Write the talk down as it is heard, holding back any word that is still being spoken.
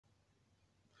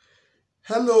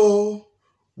Hello,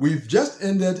 we've just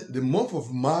ended the month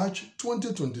of March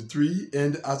 2023,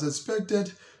 and as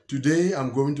expected, today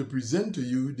I'm going to present to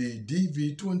you the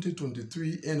DV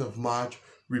 2023 end of March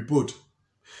report.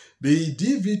 The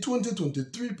DV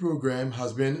 2023 program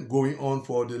has been going on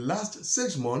for the last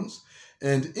 6 months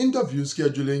and interview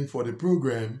scheduling for the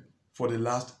program for the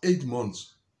last 8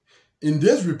 months. In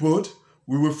this report,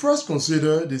 we will first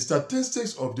consider the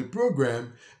statistics of the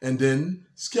program and then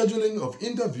scheduling of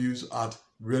interviews at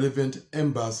relevant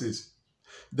embassies.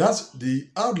 That's the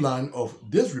outline of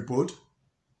this report.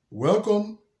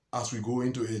 Welcome as we go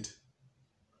into it.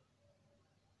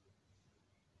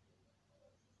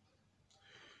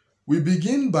 We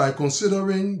begin by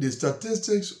considering the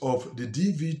statistics of the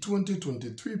DV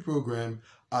 2023 program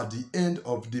at the end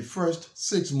of the first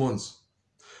 6 months.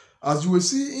 As you will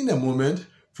see in a moment,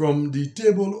 from the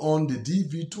table on the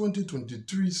DV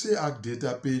 2023 SEAC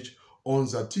data page on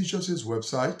Zatishos'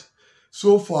 website,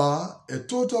 so far a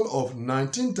total of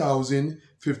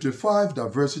 19,055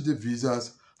 diversity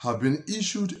visas have been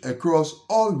issued across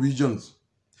all regions,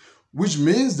 which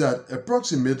means that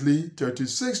approximately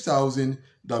 36,000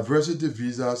 diversity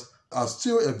visas are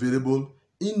still available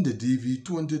in the DV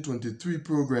 2023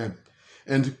 program,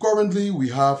 and currently we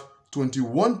have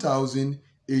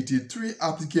 21,083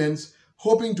 applicants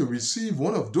hoping to receive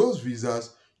one of those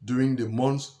visas during the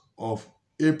months of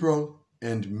April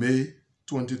and May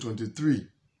 2023.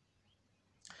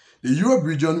 The Europe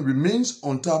region remains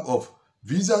on top of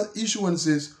visa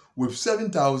issuances with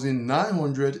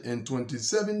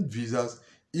 7,927 visas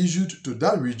issued to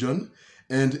that region,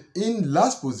 and in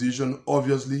last position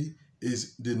obviously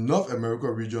is the North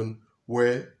America region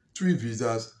where 3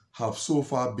 visas have so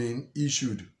far been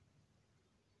issued.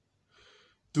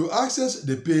 To access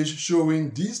the page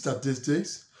showing these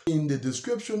statistics, in the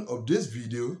description of this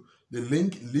video, the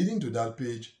link leading to that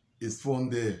page is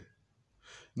found there.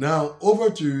 Now over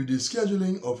to the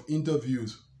scheduling of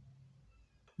interviews.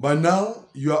 By now,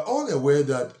 you are all aware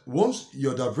that once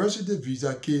your diversity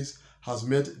visa case has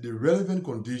met the relevant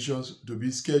conditions to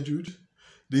be scheduled,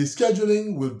 the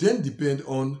scheduling will then depend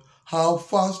on how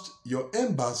fast your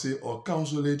embassy or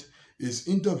consulate is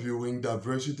interviewing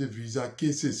diversity visa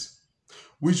cases,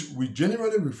 which we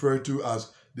generally refer to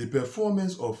as the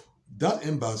performance of that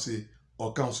embassy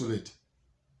or consulate.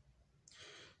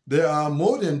 There are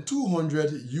more than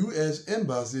 200 US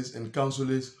embassies and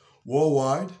consulates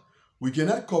worldwide. We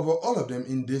cannot cover all of them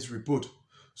in this report,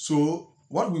 so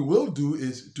what we will do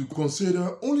is to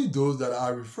consider only those that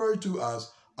are referred to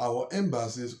as our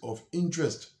embassies of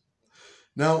interest.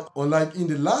 Now, unlike in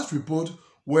the last report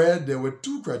where there were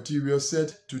 2 criteria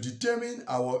set to determine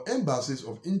our embassies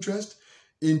of interest,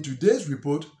 in today's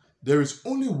report, there is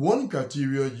only 1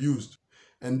 criteria used,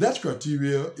 and that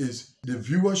criteria is the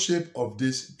viewership of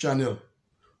this channel,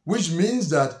 which means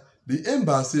that the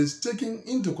embassies taken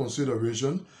into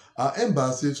consideration are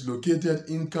embassies located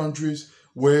in countries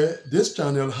where this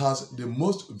channel has the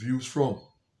most views from.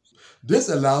 This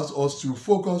allows us to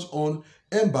focus on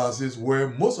embassies where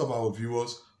most of our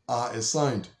viewers are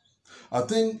assigned. I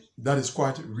think that is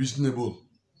quite reasonable.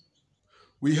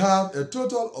 We have a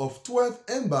total of 12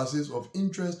 embassies of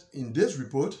interest in this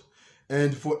report,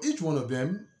 and for each one of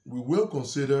them, we will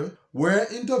consider where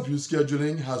interview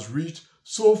scheduling has reached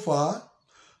so far,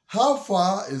 how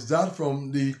far is that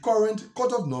from the current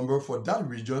cutoff number for that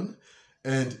region,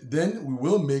 and then we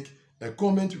will make a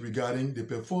comment regarding the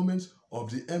performance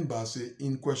of the embassy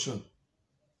in question.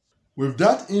 With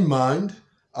that in mind,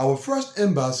 our first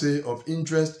embassy of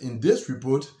interest in this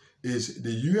report is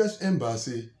the US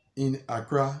Embassy in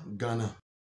Accra, Ghana.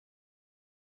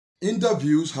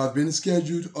 Interviews have been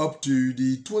scheduled up to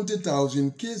the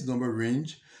 20,000 case number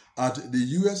range at the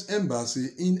US Embassy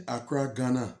in Accra,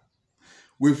 Ghana,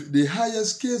 with the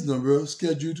highest case number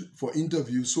scheduled for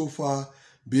interview so far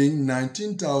being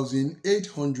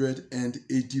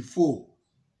 19,884.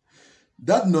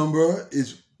 That number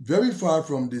is very far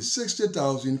from the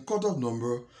 60,000 cutoff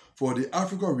number for the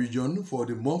Africa region for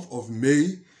the month of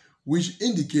May, which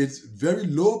indicates very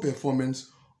low performance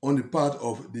on the part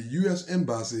of the US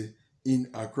Embassy in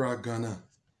Accra, Ghana.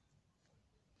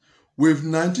 With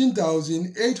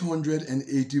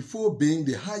 19,884 being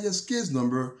the highest case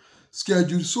number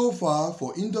scheduled so far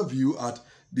for interview at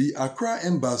the Accra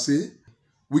Embassy,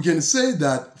 we can say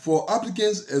that for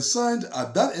applicants assigned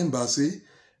at that embassy,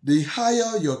 the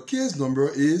higher your case number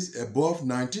is above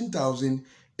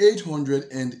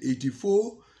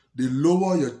 19,884, the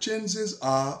lower your chances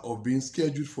are of being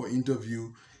scheduled for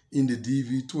interview in the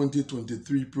DV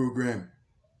 2023 program.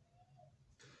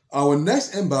 Our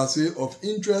next embassy of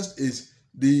interest is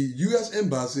the US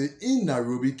Embassy in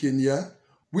Nairobi, Kenya,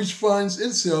 which finds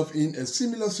itself in a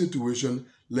similar situation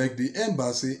like the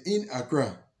embassy in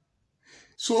Accra.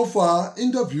 So far,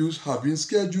 interviews have been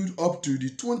scheduled up to the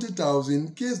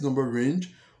 20,000 case number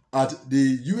range at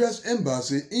the U.S.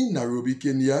 Embassy in Nairobi,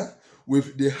 Kenya,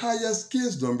 with the highest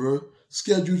case number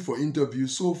scheduled for interview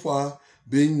so far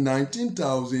being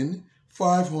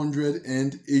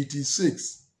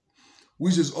 19,586,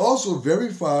 which is also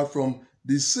very far from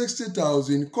the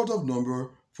 60,000 cutoff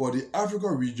number for the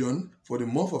Africa region for the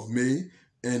month of May,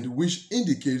 and which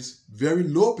indicates very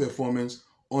low performance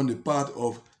on the part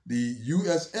of the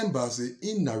U.S. Embassy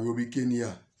in Nairobi,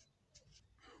 Kenya.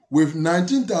 With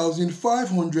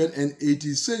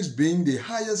 19,586 being the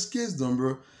highest case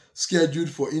number scheduled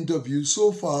for interview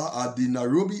so far at the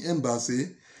Nairobi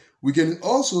Embassy, we can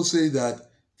also say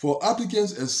that for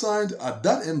applicants assigned at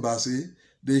that embassy,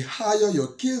 the higher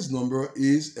your case number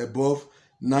is above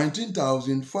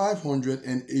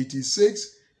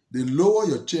 19,586, the lower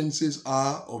your chances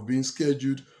are of being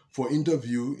scheduled for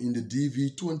interview in the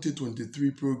DV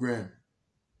 2023 program.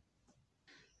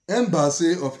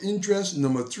 Embassy of interest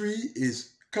number 3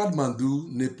 is Kathmandu,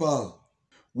 Nepal,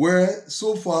 where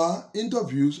so far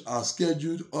interviews are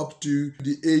scheduled up to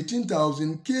the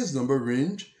 18,000 case number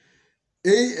range,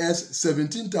 AS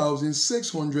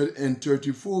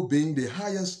 17,634 being the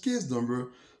highest case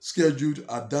number scheduled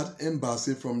at that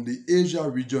embassy from the Asia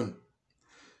region.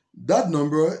 That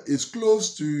number is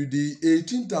close to the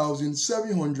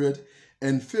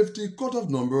 18,750 cutoff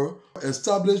number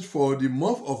established for the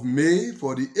month of May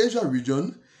for the Asia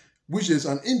region, which is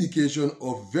an indication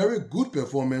of very good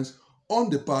performance on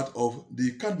the part of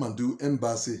the Kathmandu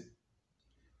Embassy.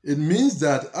 It means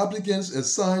that applicants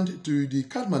assigned to the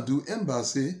Kathmandu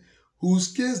Embassy whose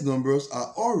case numbers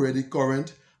are already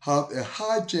current have a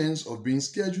high chance of being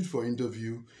scheduled for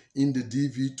interview in the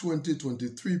DV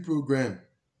 2023 program.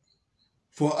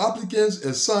 For applicants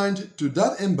assigned to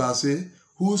that embassy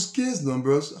whose case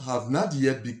numbers have not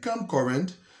yet become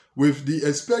current, with the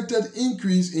expected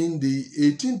increase in the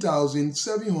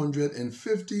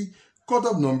 18,750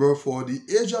 cutoff number for the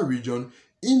Asia region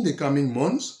in the coming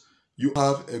months, you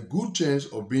have a good chance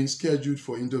of being scheduled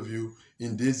for interview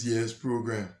in this year's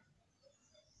program.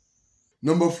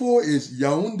 Number 4 is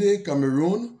Yaoundé,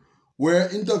 Cameroon, where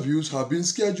interviews have been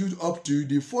scheduled up to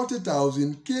the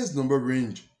 40,000 case number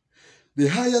range. The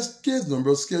highest case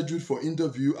number scheduled for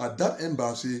interview at that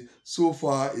embassy so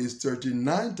far is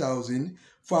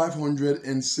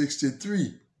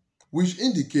 39,563, which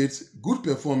indicates good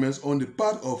performance on the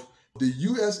part of the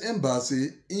U.S. Embassy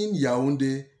in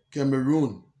Yaoundé,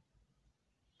 Cameroon.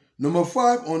 Number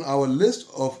 5 on our list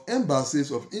of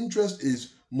embassies of interest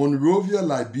is Monrovia,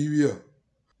 Liberia,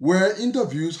 where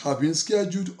interviews have been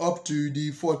scheduled up to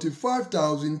the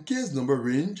 45,000 case number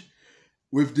range,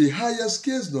 with the highest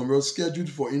case number scheduled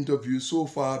for interview so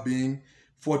far being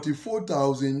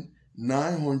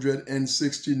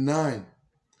 44,969,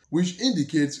 which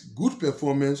indicates good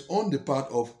performance on the part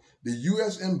of the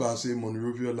U.S. Embassy,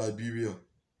 Monrovia, Liberia.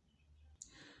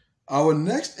 Our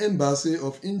next embassy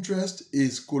of interest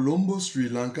is Colombo, Sri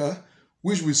Lanka,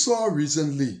 which we saw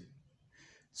recently.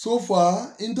 So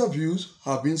far, interviews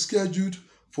have been scheduled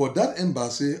for that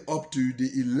embassy up to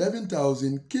the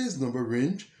 11,000 case number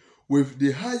range, with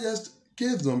the highest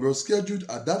case number scheduled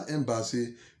at that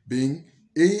embassy being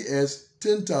AS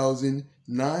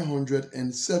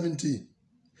 10,970.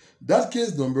 That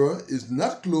case number is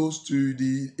not close to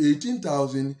the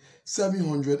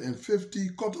 18,750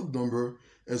 cutoff number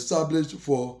established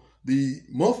for the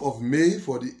month of May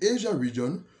for the Asia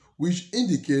region, which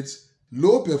indicates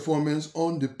low performance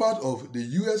on the part of the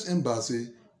U.S.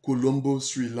 Embassy, Colombo,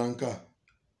 Sri Lanka.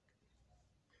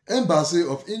 Embassy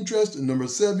of interest number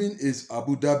 7 is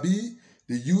Abu Dhabi,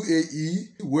 the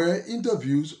UAE, where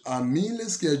interviews are mainly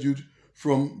scheduled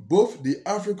from both the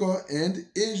Africa and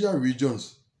Asia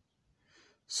regions.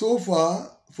 So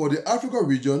far, for the Africa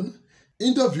region,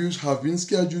 interviews have been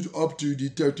scheduled up to the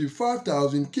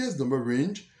 35,000 case number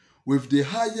range, with the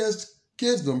highest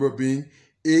case number being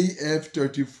AF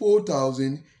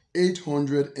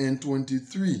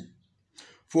 34,823.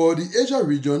 For the Asia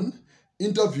region,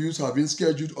 interviews have been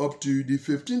scheduled up to the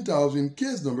 15,000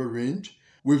 case number range,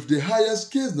 with the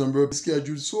highest case number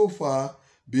scheduled so far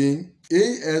being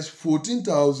AS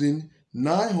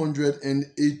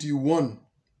 14,981.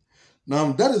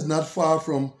 Now, that is not far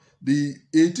from the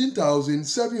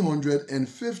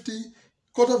 18,750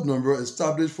 cutoff number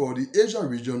established for the Asia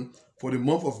region for the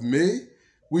month of May,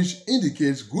 which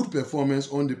indicates good performance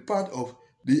on the part of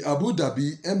the Abu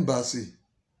Dhabi Embassy.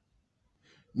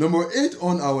 Number 8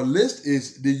 on our list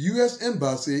is the U.S.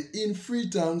 Embassy in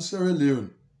Freetown, Sierra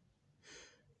Leone.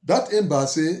 That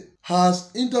embassy has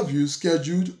interviews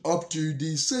scheduled up to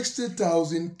the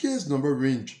 60,000 case number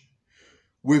range,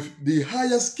 with the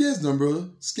highest case number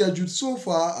scheduled so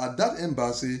far at that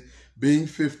embassy being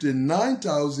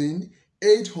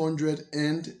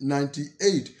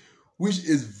 59,898, which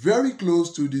is very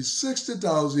close to the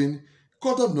 60,000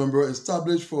 cutoff number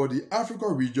established for the Africa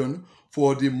region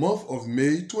for the month of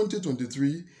May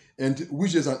 2023, and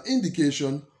which is an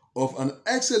indication of an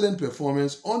excellent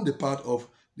performance on the part of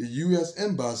the U.S.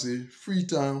 Embassy,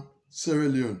 Freetown, Sierra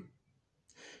Leone.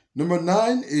 Number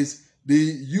 9 is the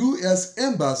U.S.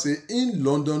 Embassy in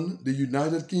London, the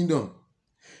United Kingdom.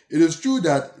 It is true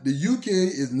that the UK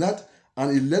is not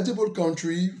an eligible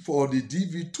country for the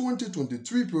DV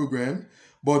 2023 program,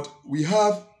 but we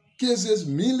have cases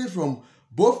mainly from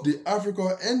both the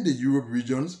Africa and the Europe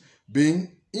regions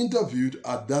being interviewed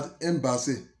at that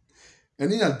embassy.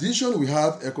 And in addition, we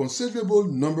have a considerable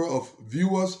number of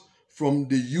viewers from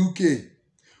the UK,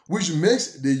 which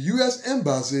makes the US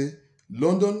Embassy,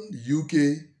 London,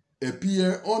 UK,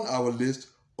 appear on our list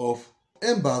of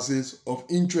embassies of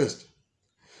interest.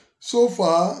 So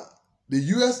far, the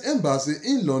US Embassy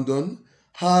in London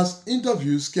has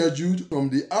interviews scheduled from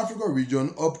the Africa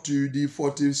region up to the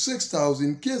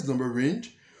 46,000 case number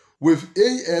range, with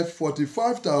AF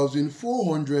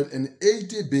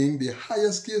 45,480 being the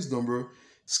highest case number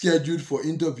scheduled for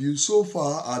interview so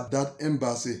far at that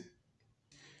embassy.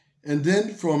 And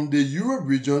then from the Europe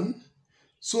region,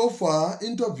 so far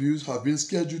interviews have been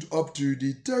scheduled up to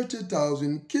the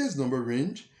 30,000 case number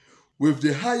range, with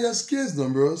the highest case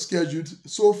number scheduled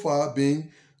so far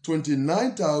being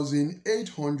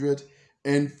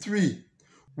 29,803,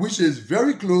 which is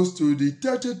very close to the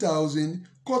 30,000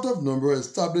 cutoff number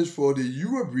established for the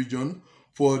Europe region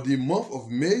for the month of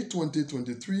May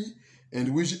 2023,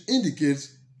 and which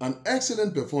indicates an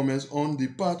excellent performance on the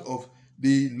part of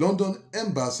the London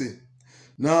Embassy.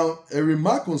 Now, a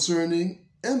remark concerning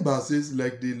embassies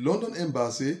like the London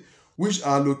Embassy, which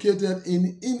are located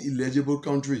in ineligible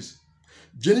countries.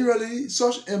 Generally,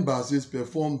 such embassies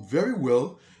perform very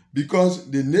well because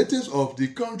the natives of the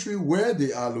country where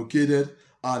they are located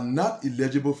are not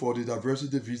eligible for the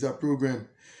diversity visa program.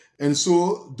 And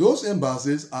so those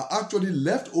embassies are actually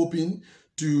left open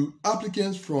to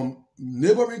applicants from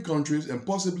neighboring countries and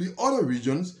possibly other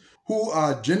regions who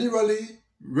are generally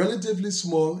relatively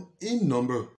small in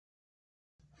number.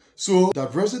 So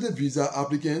diversity visa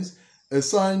applicants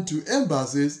assigned to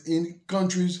embassies in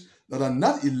countries that are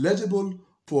not eligible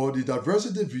for the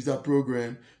diversity visa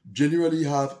program generally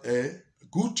have a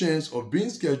good chance of being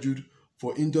scheduled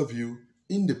for interview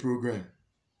in the program.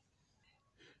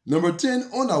 Number 10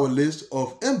 on our list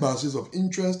of embassies of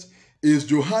interest is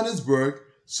Johannesburg,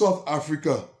 South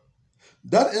Africa.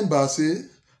 That embassy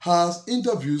has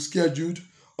interviews scheduled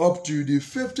up to the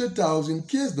 50,000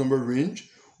 case number range,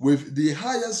 with the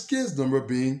highest case number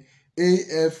being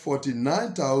AF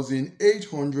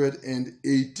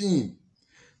 49,818.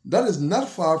 That is not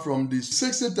far from the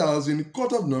 60,000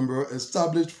 cutoff number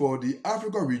established for the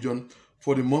Africa region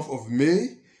for the month of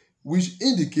May, which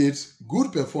indicates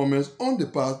good performance on the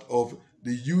part of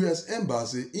the US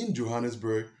Embassy in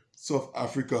Johannesburg, South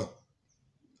Africa.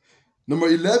 Number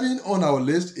 11 on our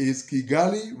list is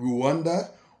Kigali,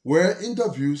 Rwanda, where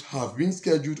interviews have been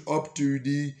scheduled up to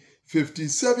the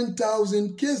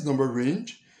 57,000 case number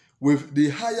range, with the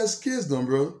highest case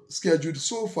number scheduled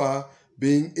so far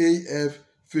being AF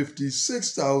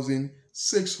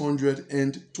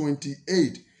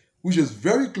 56,628, which is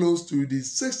very close to the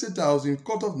 60,000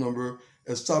 cutoff number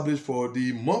established for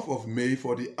the month of May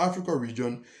for the Africa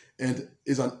region, and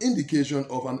is an indication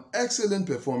of an excellent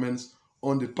performance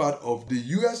on the part of the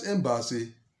US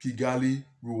Embassy, Kigali,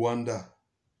 Rwanda.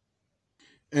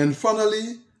 And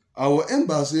finally, our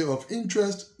embassy of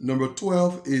interest, number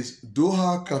 12, is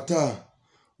Doha, Qatar,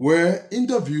 where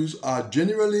interviews are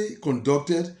generally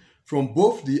conducted from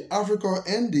both the Africa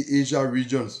and the Asia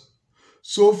regions.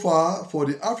 So far, for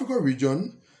the Africa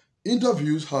region,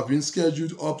 interviews have been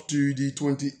scheduled up to the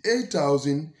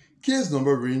 28,000 case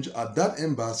number range at that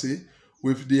embassy,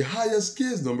 with the highest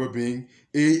case number being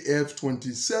AF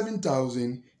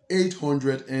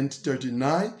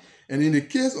 27,839. And in the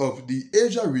case of the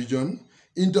Asia region,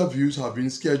 interviews have been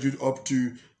scheduled up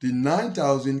to the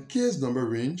 9,000 case number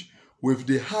range, with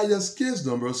the highest case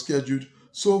number scheduled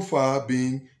so far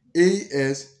being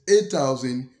AS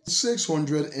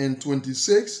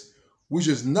 8,626, which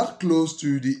is not close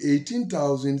to the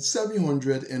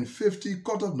 18,750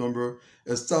 cutoff number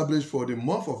established for the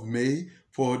month of May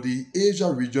for the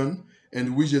Asia region,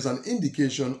 and which is an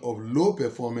indication of low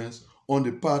performance on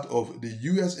the part of the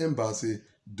US Embassy,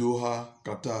 Doha,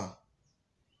 Qatar.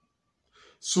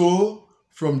 So,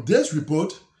 From this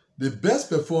report, the best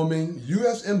performing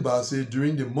U.S. embassy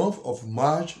during the month of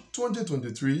March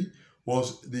 2023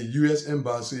 was the U.S.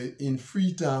 Embassy in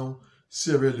Freetown,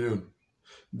 Sierra Leone.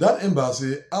 That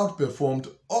embassy outperformed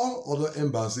all other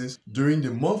embassies during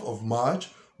the month of March,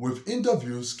 with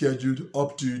interviews scheduled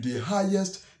up to the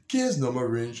highest case number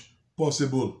range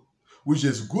possible, which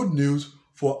is good news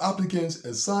for applicants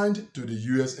assigned to the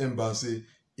U.S. Embassy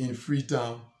in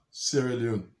Freetown, Sierra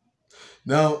Leone.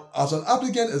 Now, as an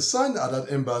applicant assigned at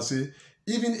that embassy,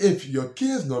 even if your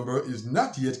case number is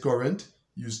not yet current,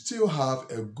 you still have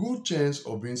a good chance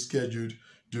of being scheduled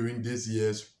during this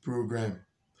year's program.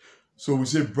 So we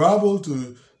say bravo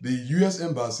to the U.S.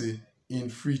 Embassy in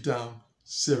Freetown,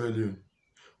 Sierra Leone.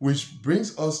 Which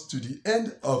brings us to the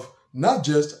end of not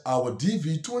just our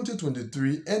DV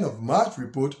 2023 end of March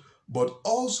report, but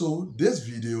also this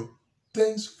video.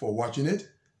 Thanks for watching it.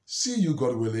 See you,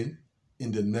 God willing,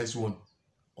 in the next one.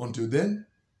 Until then,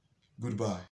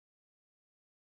 goodbye.